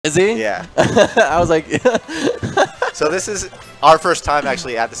Is he? Yeah. I was like... So this is our first time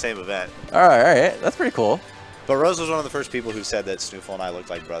actually at the same event. All right. That's pretty cool. But Rose was one of the first people who said that SNooFL and I looked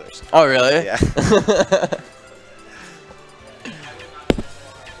like brothers. Oh, really? Yeah.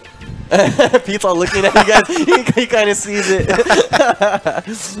 Pete's all looking at you guys. He kind of sees it.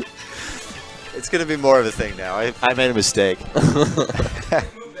 It's going to be more of a thing now. I made a mistake.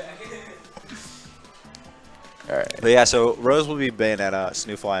 All right. But yeah, so Rose will be Bayonetta.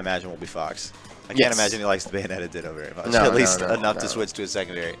 SNooFL, I imagine, will be Fox. I can't imagine he likes the Bayonetta ditto very much. No, At least enough to switch to a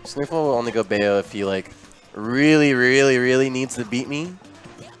secondary. SNooFL will only go Bayo if he like really, really, really needs to beat me.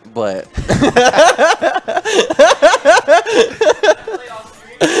 But no,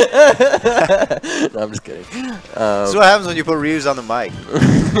 I'm just kidding. This is what happens when you put Reeves on the mic.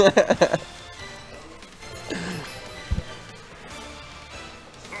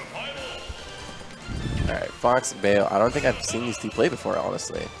 Alright, Fox, Bayo. I don't think I've seen these two play before,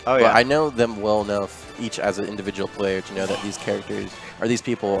 honestly. Oh, yeah. But I know them well enough, each as an individual player, to know that these characters, or these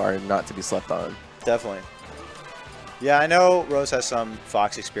people, are not to be slept on. Definitely. Yeah, I know Rose has some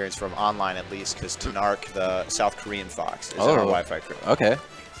Fox experience from online, at least, because Tanark, the South Korean Fox, is in our Wi-Fi crew. Okay.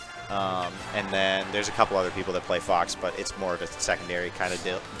 And then there's a couple other people that play Fox, but it's more of a secondary kind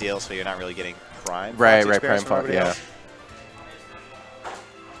of deal, so you're not really getting prime Right, Fox Prime Fox, yeah. else.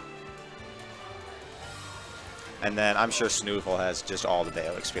 And then I'm sure SNooFL has just all the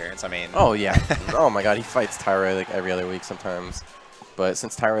Bayo experience. I mean... Oh, yeah. Oh, my God. He fights Tyra like every other week sometimes. But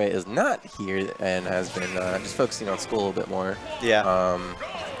since Tyra is not here and has been just focusing on school a little bit more, yeah.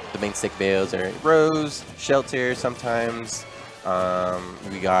 The main stick Bayos are Rose, Shelter sometimes.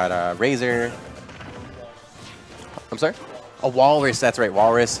 We got Razor. I'm sorry? A Walrus, that's right.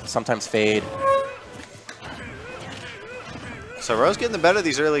 Walrus, sometimes Fade. So Rose getting the better of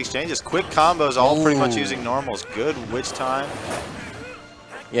these early exchanges. Quick combos, all pretty much using normals. Good witch time.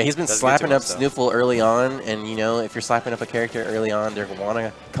 Yeah, he's been slapping up SNooFL early on, and you know, if you're slapping up a character early on, they're gonna want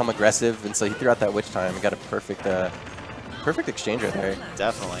to come aggressive, and so he threw out that witch time and got a perfect, perfect exchange right there.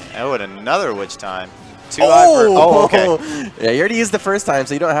 Definitely. Oh, and another witch time. Too high for. Oh, okay. Yeah, you already used the first time,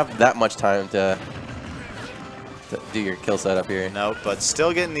 so you don't have that much time to do your kill setup here. No, but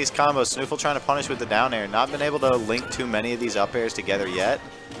still getting these combos. SNooFL trying to punish with the down air. Not been able to link too many of these up airs together yet.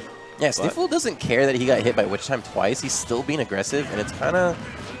 Yeah, SNooFL doesn't care that he got hit by witch time twice. He's still being aggressive, and it's kind of,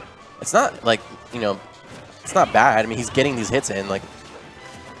 it's not like, you know, it's not bad. I mean, he's getting these hits in, like.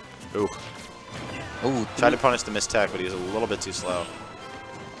 Ooh. Ooh. Tried to punish the mistech, but he was a little bit too slow.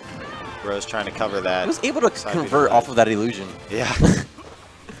 Rose trying to cover that. He was able to convert off of that illusion. Yeah.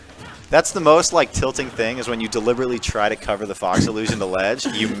 That's the most like tilting thing, is when you deliberately try to cover the Fox illusion to ledge,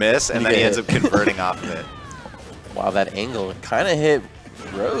 you miss, and then he ends up converting off of it. Wow, that angle kind of hit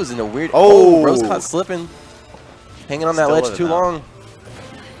Rose in a weird. Oh, Rose caught slipping, hanging on that ledge too long.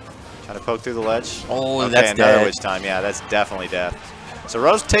 Trying to poke through the ledge. Oh, okay, that's another dead. witch time. Yeah, that's definitely death. So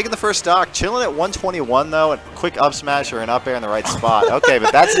Rose taking the first stock, chilling at 121 though, and quick up smash or an up air in the right spot. Okay,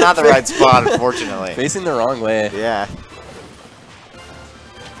 but that's not the right spot, unfortunately. Facing the wrong way. Yeah.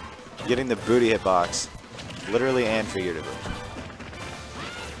 Getting the booty hitbox, literally and figuratively.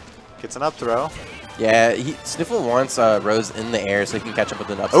 Gets an up throw. Yeah, SNooFL wants Rose in the air so he can catch up with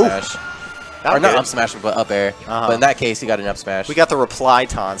an up smash. Or not up smash, but up air. But in that case, he got an up smash. We got the reply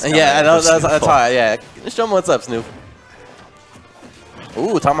taunts. Yeah, that's how. Yeah, show him what's up, Snoop.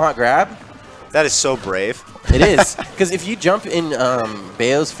 Ooh, tomahawk grab. That is so brave. It is, because if you jump in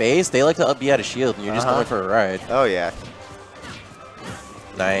Bayo's face, they like to up you out of shield, and you're just going for a ride. Oh yeah.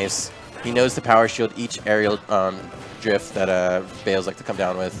 Nice. He knows to power shield each aerial drift that Bayo's like to come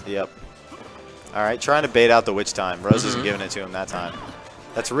down with. Yep. All right, trying to bait out the witch time. Rose isn't giving it to him that time.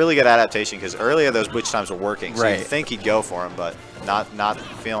 That's really good adaptation, because earlier those witch times were working. So you think he'd go for him, but not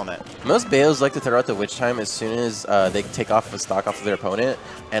feeling it. Most Bayos like to throw out the witch time as soon as they take off a stock off of their opponent,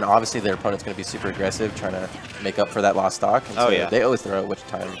 and obviously their opponent's going to be super aggressive, trying to make up for that lost stock. And so they always throw out witch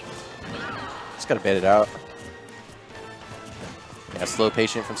time. Just got to bait it out. Yeah, slow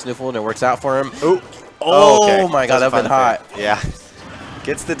patient from SNooFL, and it works out for him. Ooh. Oh my God, that would have been hot. Yeah.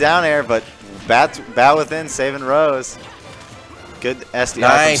 Gets the down air, but bat within, saving Rose. Good SDI.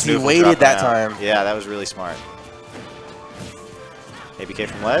 Nice, he waited that time. Yeah, that was really smart. ABK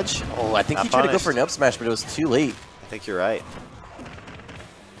from ledge. Oh, I think he tried to go for an up smash, but it was too late. I think you're right.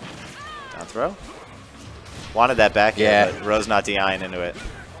 Down throw. Wanted that back air, but Rose not DIing into it.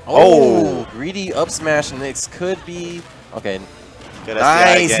 Oh, greedy up smash, and this could be okay. Good SDI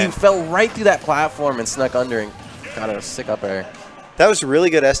nice, again. he fell right through that platform and snuck under and got a sick up air. That was really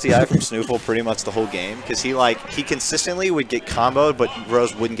good SDI from SNooFL pretty much the whole game because he consistently would get comboed, but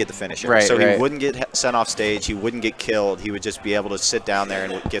Rose wouldn't get the finisher. Right, so he wouldn't get sent off stage. He wouldn't get killed. He would just be able to sit down there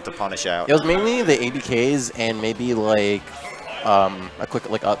and get the punish out. It was mainly the ABKs and maybe like a quick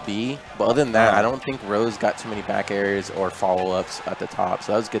like up B. But other than that, I don't think Rose got too many back airs or follow-ups at the top.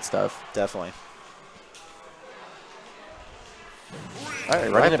 So that was good stuff. Definitely. All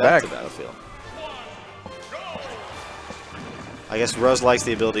right, running it back. To Battlefield. I guess Rose likes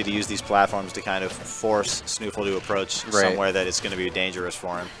the ability to use these platforms to kind of force SNooFL to approach somewhere that it's going to be dangerous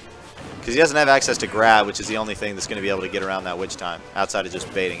for him. Because he doesn't have access to grab, which is the only thing that's going to be able to get around that witch time, outside of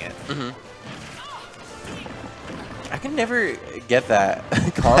just baiting it. I can never get that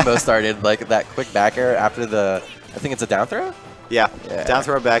combo started, like that quick back air after the, I think it's a down throw? Yeah. Down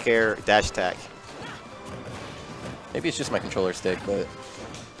throw, back air, dash attack. Maybe it's just my controller stick, but...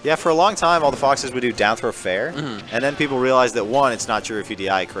 Yeah, for a long time, all the Foxes would do down throw fair, and then people realized that, one, it's not true if you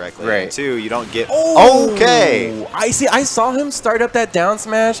DI correctly, and two, you don't get... Okay! I saw him start up that down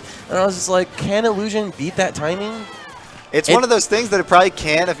smash, and I was just like, can Illusion beat that timing? It's one of those things that it probably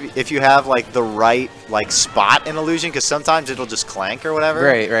can if you have, like, the right, like, spot in Illusion, because sometimes it'll just clank or whatever.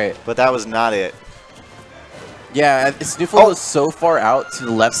 Right. But that was not it. Yeah, SNooFL was so far out to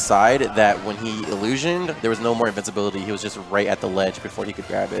the left side that when he illusioned, there was no more invincibility. He was just right at the ledge before he could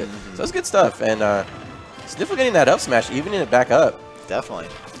grab it. So that was good stuff. And SNooFL getting that up smash, evening it back up. Definitely.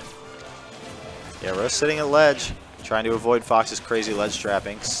 Yeah, Rose sitting at ledge, trying to avoid Fox's crazy ledge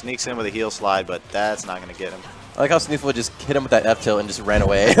trapping. Sneaks in with a heel slide, but that's not going to get him. I like how SNooFL just hit him with that F tilt and just ran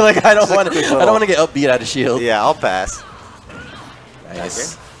away. Like I don't want to get upbeat out of shield. Yeah, I'll pass.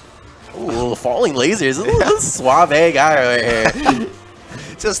 Nice. Ooh, falling lasers. Ooh, suave guy right here.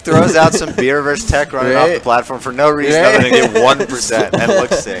 Just throws out some beer versus tech running off the platform for no reason other than get 1% and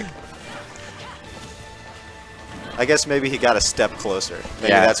looks sick. I guess maybe he got a step closer.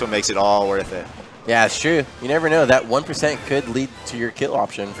 Maybe that's what makes it all worth it. Yeah, it's true. You never know. That 1% could lead to your kill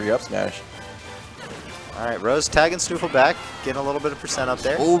option for your up smash. All right, Rose tagging SNooFL back, getting a little bit of percent up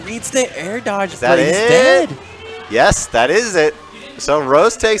there. Oh, reads the air dodge. Is that it? He's dead. Yes, that is it. So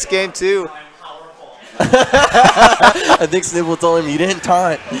Rose takes game 2. I think SNooFL told him you didn't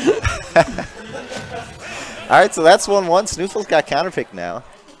taunt. All right, so that's 1-1. SNooFL's got counterpick now.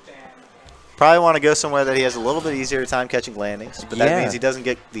 Probably want to go somewhere that he has a little bit easier time catching landings, but that means he doesn't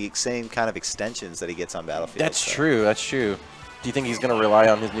get the same kind of extensions that he gets on Battlefield. That's true. That's true. Do you think he's going to rely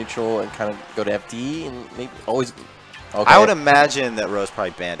on his neutral and kind of go to FD and maybe always? Okay. I would imagine that Rose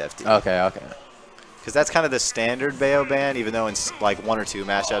probably banned FD. Okay. Because that's kind of the standard Bayo ban, even though in like 1 or 2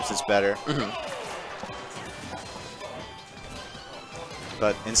 matchups it's better.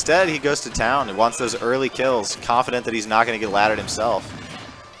 But instead, he goes to town and wants those early kills, confident that he's not going to get laddered himself.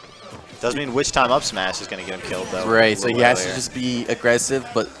 Doesn't mean which time up smash is going to get him killed, though. Right, so he has to just be aggressive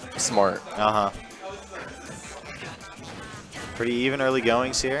but smart. Pretty even early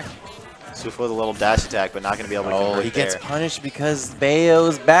goings here. SNooFL with a little dash attack, but not going to be able to convert he gets punished because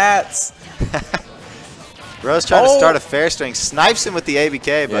Bayo's bats. Rose trying to start a fair string, snipes him with the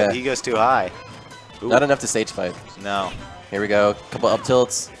ABK, but he goes too high. Ooh. Not enough to stage fight. No. Here we go, couple up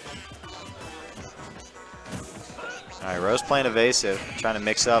tilts. All right, Rose playing evasive, trying to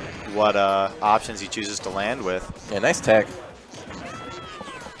mix up what options he chooses to land with. Yeah, nice tech.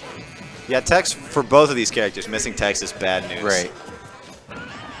 Yeah, techs for both of these characters. Missing techs is bad news. Right.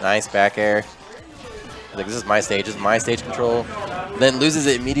 Nice back air. Like, this is my stage control. Then loses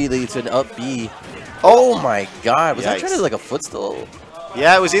it immediately to an up B. Oh my god, was that trying to like a footstool?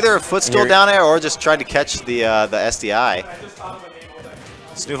 Yeah, it was either a footstool down air or just tried to catch the SDI.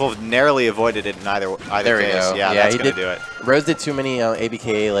 SNooFL narrowly avoided it in either case. Yeah, that's going to do it. Rose did too many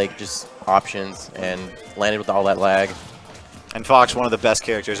ABK like just options and landed with all that lag. And Fox, one of the best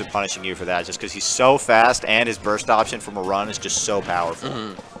characters at punishing you for that, just because he's so fast and his burst option from a run is just so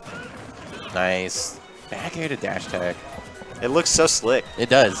powerful. Nice. Back air to dash tech. It looks so slick. It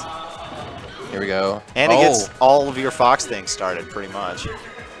does. Here we go. And it gets all of your Fox things started, pretty much.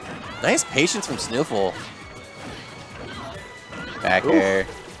 Nice patience from SNooFL. Back air.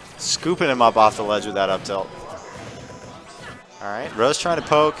 Scooping him up off the ledge with that up tilt. All right, Rose trying to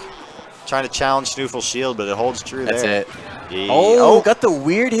poke, trying to challenge SNooFL's shield, but it holds true there. That's it. Oh, got the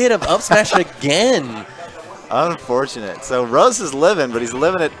weird hit of up smash again. Unfortunate. So Rose is living, but he's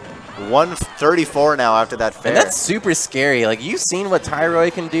living at 134 now after that fair. And that's super scary. Like, you've seen what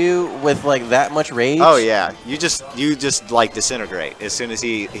Tyroy can do with like that much rage. Oh yeah, you just like disintegrate as soon as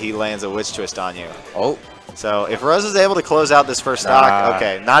he lands a witch twist on you. Oh. So if Rose is able to close out this first stock,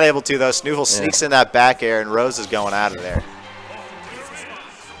 okay, not able to though. SNooFL sneaks in that back air, and Rose is going out of there.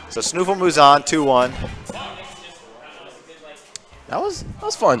 So SNooFL moves on 2-1. That was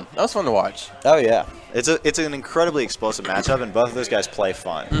fun. That was fun to watch. Oh yeah, it's an incredibly explosive matchup, and both of those guys play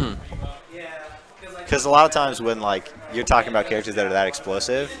fun. Because a lot of times when like you're talking about characters that are that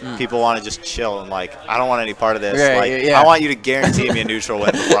explosive, people want to just chill and like, I don't want any part of this. Right, like I want you to guarantee me a neutral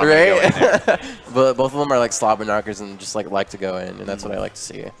win before I'm gonna go in there. But both of them are like slobber knockers and just like to go in, and that's what I like to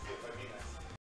see.